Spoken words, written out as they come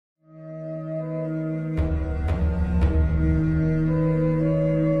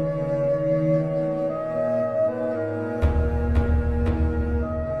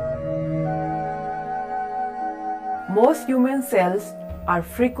most human cells are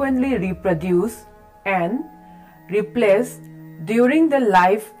frequently reproduced and replaced during the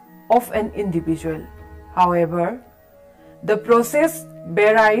life of an individual. However, the process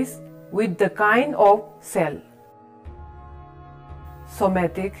varies with the kind of cell.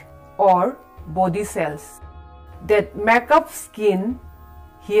 Somatic or body cells that make up skin,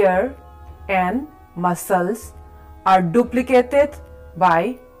 hair, and muscles are duplicated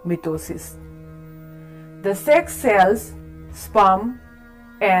by mitosis. The sex cells, sperm,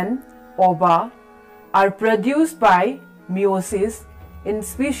 and ova are produced by meiosis in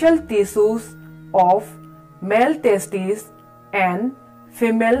special tissues of male testes and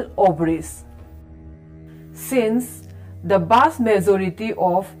female ovaries. Since the vast majority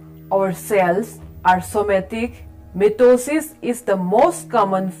of our cells are somatic, mitosis is the most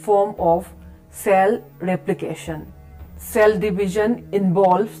common form of cell replication. Cell division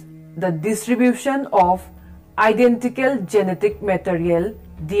involves the distribution of identical genetic material,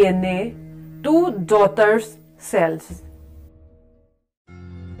 DNA, to daughter cells.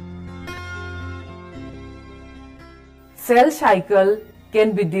 Cell cycle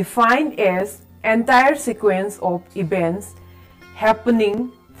can be defined as entire sequence of events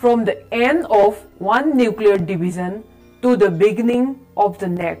happening from the end of one nuclear division to the beginning of the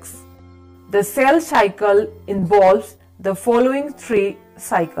next. The cell cycle involves the following three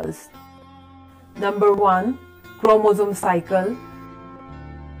cycles. Number 1, chromosome cycle.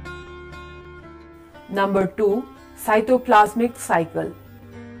 Number 2, cytoplasmic cycle.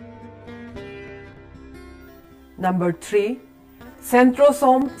 Number 3,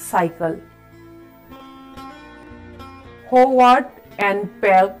 centrosome cycle. Howard and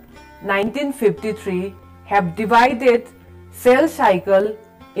Pelk, 1953, have divided cell cycle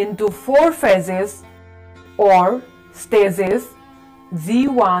into 4 phases or stages: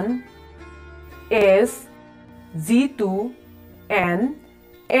 Z1, S, Z2, and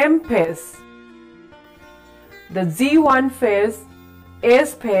M phase. The Z1 phase,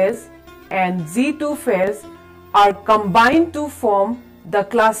 S phase, and Z2 phase are combined to form the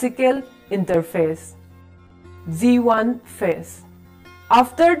classical interphase, Z1 phase.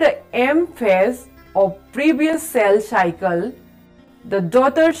 After the M phase of previous cell cycle, the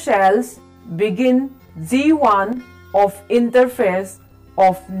daughter cells begin Z1 of interphase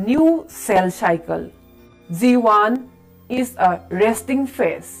of new cell cycle. Z1 is a resting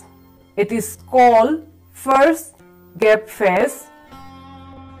phase. It is called first gap phase,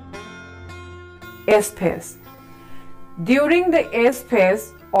 S phase. During the S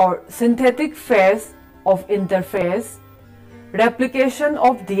phase or synthetic phase of interphase, replication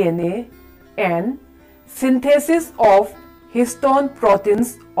of DNA and synthesis of histone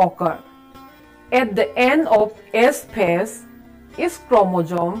proteins occur. At the end of S phase, each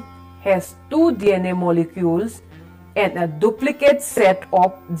chromosome has 2 DNA molecules and a duplicate set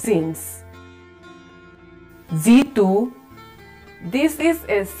of genes. Z2, this is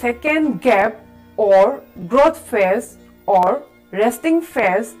a second gap or growth phase or resting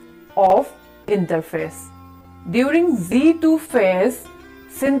phase of interphase. During Z2 phase,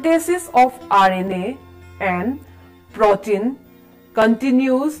 synthesis of RNA and protein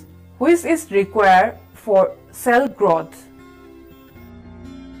continues, which is required for cell growth.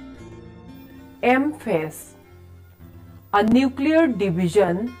 M phase, a nuclear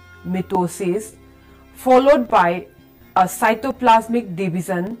division, mitosis, followed by a cytoplasmic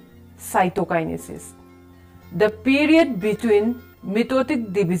division, cytokinesis. The period between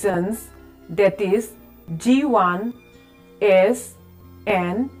mitotic divisions, that is G1, S,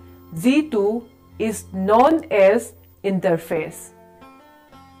 and Z2, is known as interphase.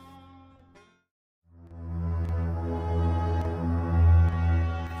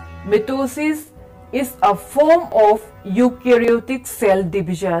 Mitosis is a form of eukaryotic cell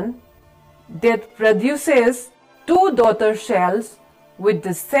division that produces 2 daughter cells with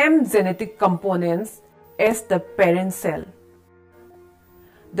the same genetic components as the parent cell.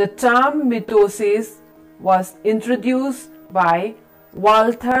 The term mitosis was introduced by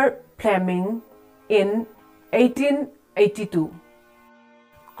Walter Fleming in 1882.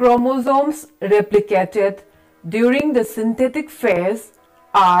 Chromosomes replicated during the synthetic phase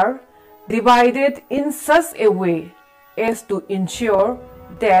are divided in such a way as to ensure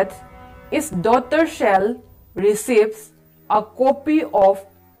that its daughter cell receives a copy of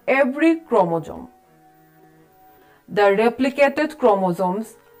every chromosome. The replicated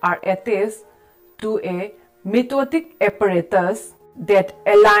chromosomes are attached to a mitotic apparatus that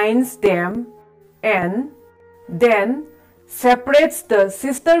aligns them and then separates the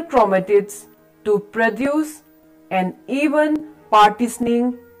sister chromatids to produce an even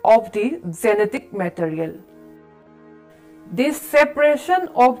partitioning of the genetic material. This separation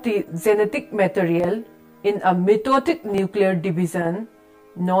of the genetic material in a mitotic nuclear division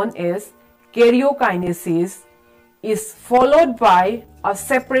known as karyokinesis is followed by a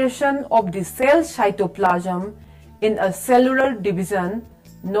separation of the cell cytoplasm in a cellular division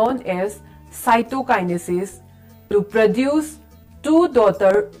known as cytokinesis to produce two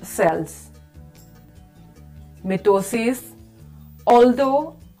daughter cells. Mitosis,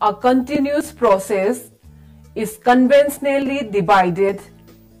 although a continuous process, is conventionally divided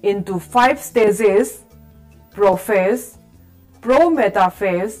into 5 stages: prophase,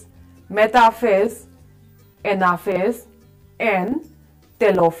 prometaphase, metaphase, anaphase, and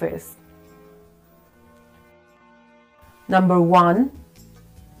telophase. Number 1.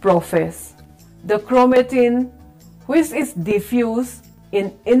 Prophase. The chromatin, which is diffuse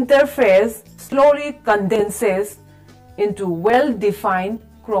in interphase, slowly condenses into well-defined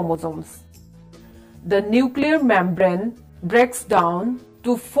chromosomes. The nuclear membrane breaks down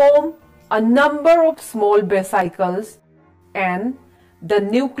to form a number of small vesicles, and the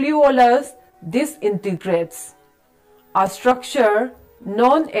nucleolus disintegrates. A structure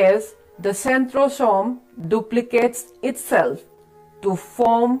known as the centrosome duplicates itself to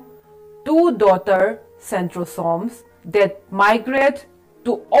form two daughter centrosomes that migrate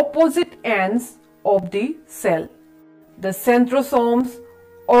to opposite ends of the cell. The centrosomes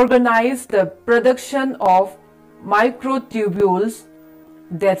organize the production of microtubules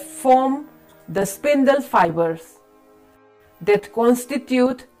that form the spindle fibers that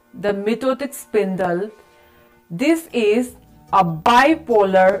constitute the mitotic spindle. This is a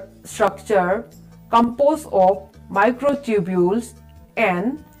bipolar structure composed of microtubules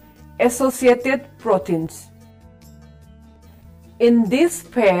and associated proteins. In this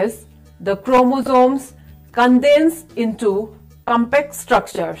phase, the chromosomes condense into compact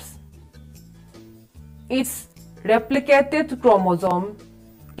structures. Each replicated chromosome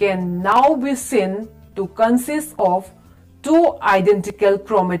can now be seen to consist of two identical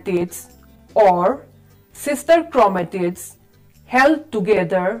chromatids or sister chromatids held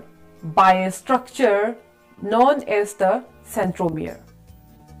together by a structure known as the centromere.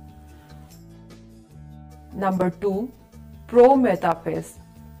 Number 2. Prometaphase.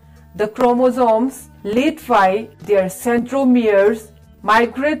 The chromosomes, led by their centromeres,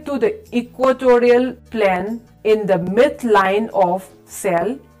 migrate to the equatorial plane in the midline of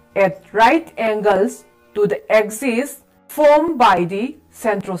cell at right angles to the axis formed by the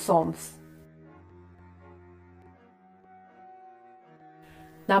centrosomes.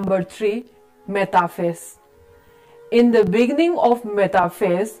 Number 3. Metaphase. In the beginning of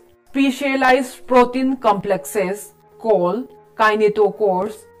metaphase, specialized protein complexes called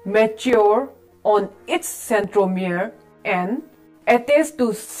kinetochores mature on its centromere and attach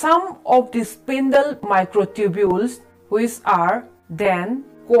to some of the spindle microtubules, which are then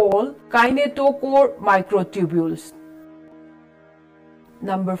called kinetochore microtubules.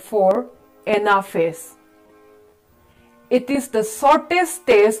 Number 4. Anaphase. It is the shortest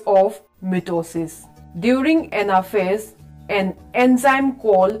stage of mitosis. During anaphase, an enzyme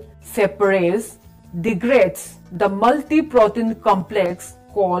called separase degrades the multi-protein complex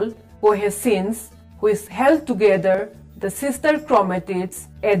called cohesins, which held together the sister chromatids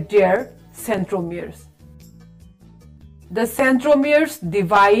at their centromeres. The centromeres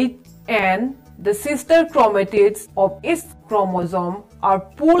divide and the sister chromatids of each chromosome are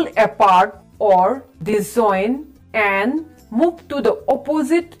pulled apart or disjoined and move to the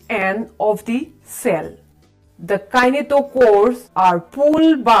opposite end of the cell. The kinetochores are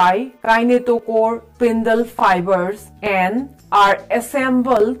pulled by kinetochore spindle fibers and are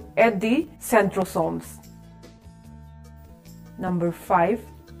assembled at the centrosomes. Number 5.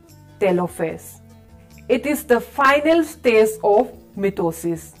 Telophase. It is the final stage of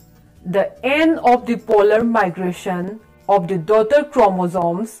mitosis. The end of the polar migration of the daughter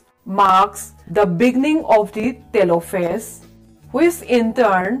chromosomes marks the beginning of the telophase, which in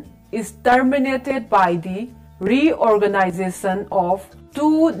turn is terminated by the reorganization of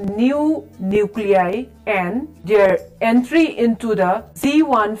two new nuclei and their entry into the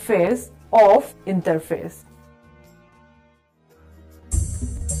G1 phase of interphase.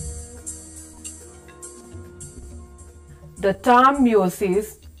 The term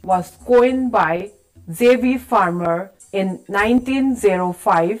meiosis was coined by J.V. Farmer in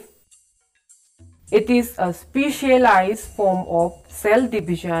 1905. It is a specialized form of cell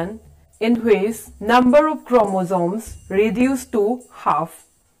division in which number of chromosomes reduced to half.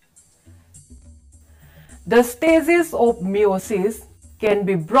 The stages of meiosis can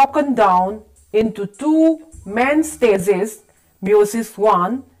be broken down into two main stages, meiosis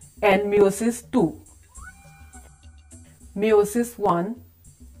 1 and meiosis 2. Meiosis 1.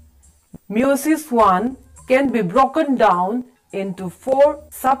 Meiosis 1 can be broken down into 4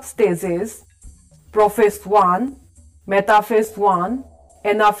 substages: prophase 1, metaphase 1,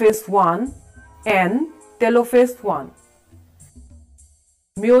 anaphase 1, and telophase 1.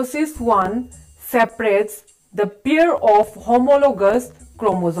 Meiosis 1 separates the pair of homologous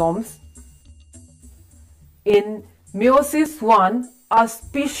chromosomes. In Meiosis 1, a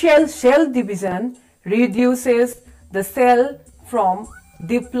special cell division reduces the cell from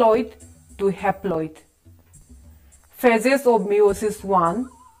diploid to haploid. Phases of Meiosis 1.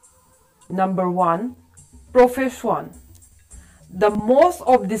 Number 1. Prophase 1. The most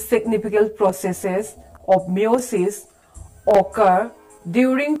of the significant processes of meiosis occur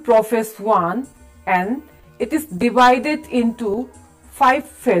during prophase 1, and it is divided into 5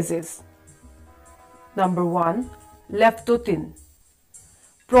 phases. Number 1. Leftotin.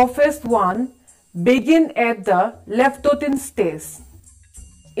 Prophase 1 begins at the leftotin stage.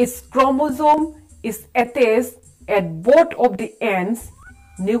 Its chromosome is attached at both of the ends,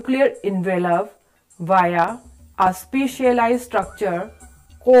 nuclear envelope, via a specialized structure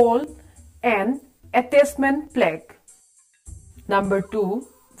called an attachment plaque. Number 2.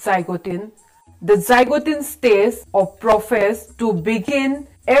 Zygotin. The zygotin stage of prophase 2 begins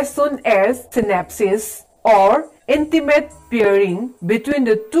as soon as synapsis or intimate pairing between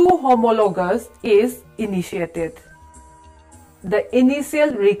the two homologs is initiated. The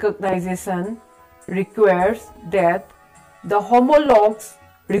initial recognition requires that the homologs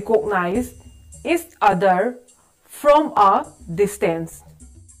recognize each other from a distance.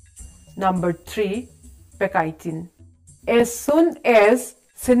 Number 3. Pectitin. As soon as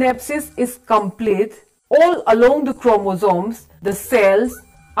synapsis is complete, all along the chromosomes, the cells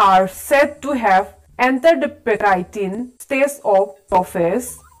are said to have entered the pectitin stage of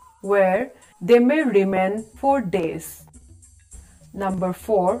prophase, where they may remain for days. Number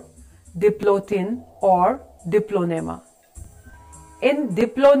 4. Diplotin or diplonema. In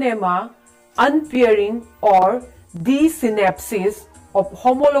diplonema, unpairing or desynapsis of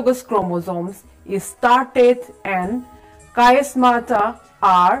homologous chromosomes is started and chiasmata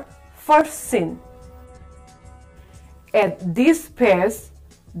are first seen. At this phase,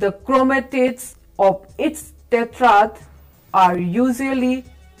 the chromatids of each tetrad are usually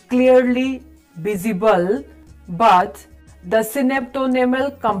clearly visible, but the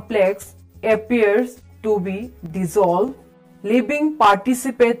synaptonemal complex appears to be dissolved, leaving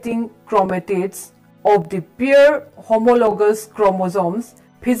participating chromatids of the pair homologous chromosomes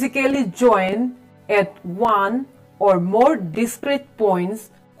physically joined at one or more discrete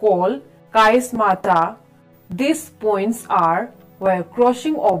points called chiasmata. These points are where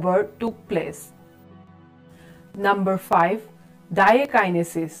crossing over took place. Number 5.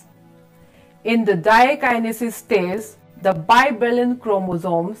 Diakinesis. In the diakinesis stage, the bivalent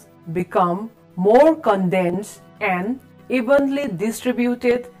chromosomes become more condensed and evenly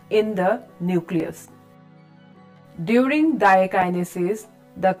distributed in the nucleus. During diakinesis,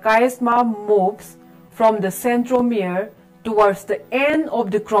 the chiasma moves from the centromere towards the end of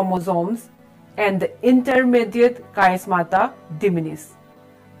the chromosomes and the intermediate chiasmata diminish.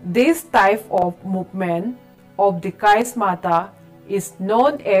 This type of movement of the chiasmata is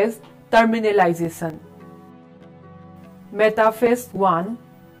known as terminalization. Metaphase 1.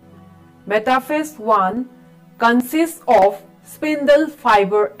 Metaphase 1 consists of spindle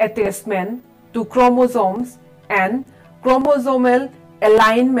fiber attachment to chromosomes and chromosomal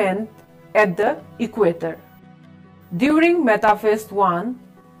alignment at the equator. During metaphase 1,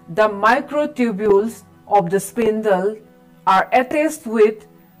 the microtubules of the spindle are attached with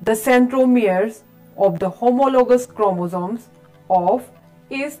the centromeres of the homologous chromosomes of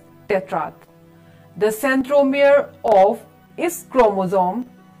each tetrad. The centromere of each chromosome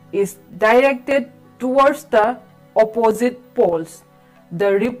is directed towards the opposite poles.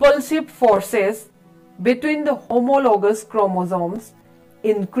 The repulsive forces between the homologous chromosomes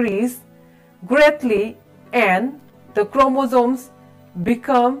increase greatly and the chromosomes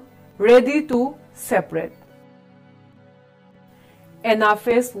become ready to separate.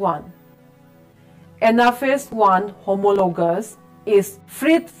 Anaphase 1. Anaphase 1 homologous is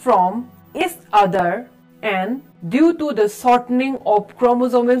freed from each other, and due to the shortening of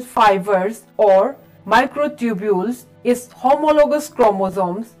chromosomal fibers or microtubules, its homologous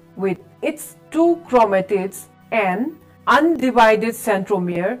chromosomes with its two chromatids and undivided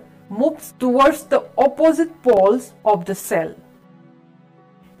centromere moves towards the opposite poles of the cell.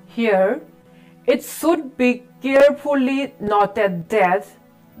 Here, it should be carefully noted that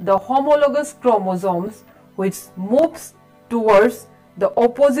the homologous chromosomes which moves towards the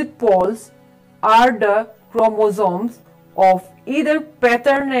opposite poles are the chromosomes of either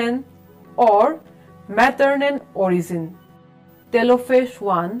paternal or maternal origin. Telophase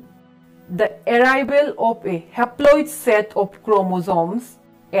 1. The arrival of a haploid set of chromosomes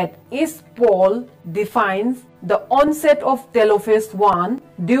at each pole defines the onset of telophase 1,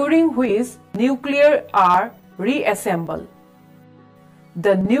 during which nuclei are reassembled.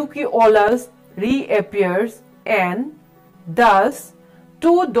 The nucleolus reappears and thus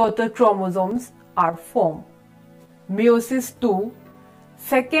two daughter chromosomes are formed. Meiosis 2.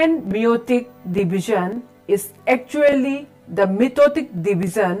 Second meiotic division is actually the mitotic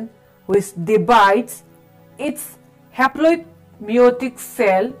division, which divides its haploid meiotic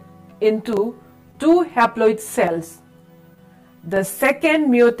cell into two haploid cells. The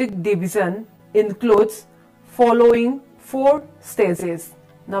second meiotic division includes following four stages.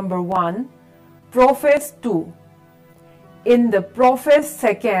 Number 1. Prophase 2. In the prophase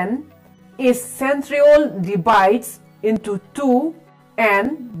second, each centriole divides into two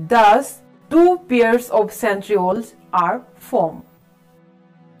and thus two pairs of centrioles are formed.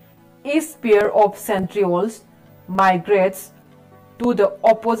 Each pair of centrioles migrates to the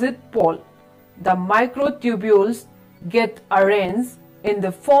opposite pole. The microtubules get arranged in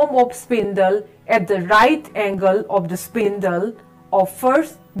the form of spindle at the right angle of the spindle of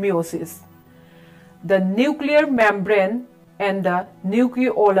first meiosis. The nuclear membrane and the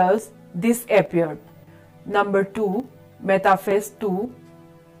nucleolus disappeared. Number 2. Metaphase 2.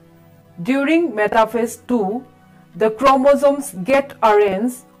 During metaphase 2, the chromosomes get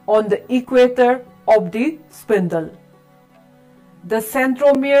arranged on the equator of the spindle. The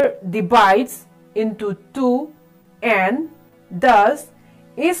centromere divides into two and thus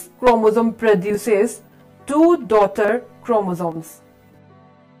each chromosome produces two daughter chromosomes.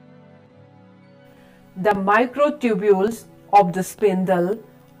 The microtubules of the spindle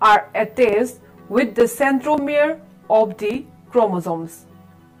are attached with the centromere of the chromosomes.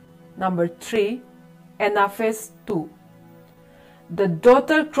 Number 3. Anaphase 2. The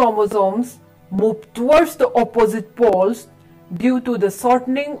daughter chromosomes move towards the opposite poles due to the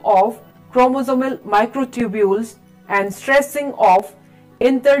shortening of chromosomal microtubules and stretching of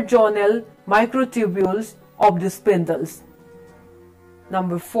interzonal microtubules of the spindles.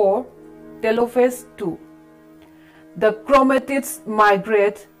 Number 4. Telophase 2. The chromatids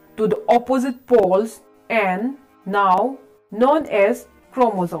migrate to the opposite poles and now known as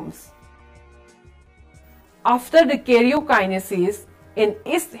chromosomes. After the karyokinesis, in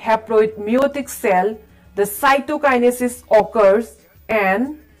each haploid meiotic cell, the cytokinesis occurs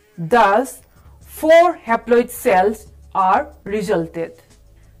and thus four haploid cells are resulted.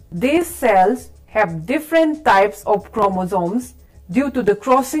 These cells have different types of chromosomes due to the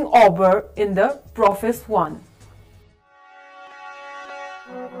crossing over in the prophase 1.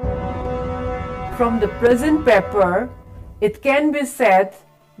 From the present paper, it can be said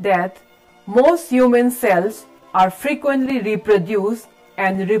that most human cells are frequently reproduced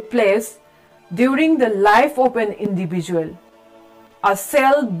and replaced during the life of an individual. A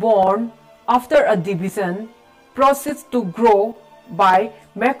cell born after a division proceeds to grow by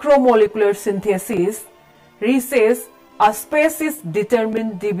macromolecular synthesis, reaches a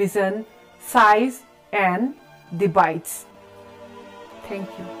species-determined division size and divides. Thank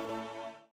you.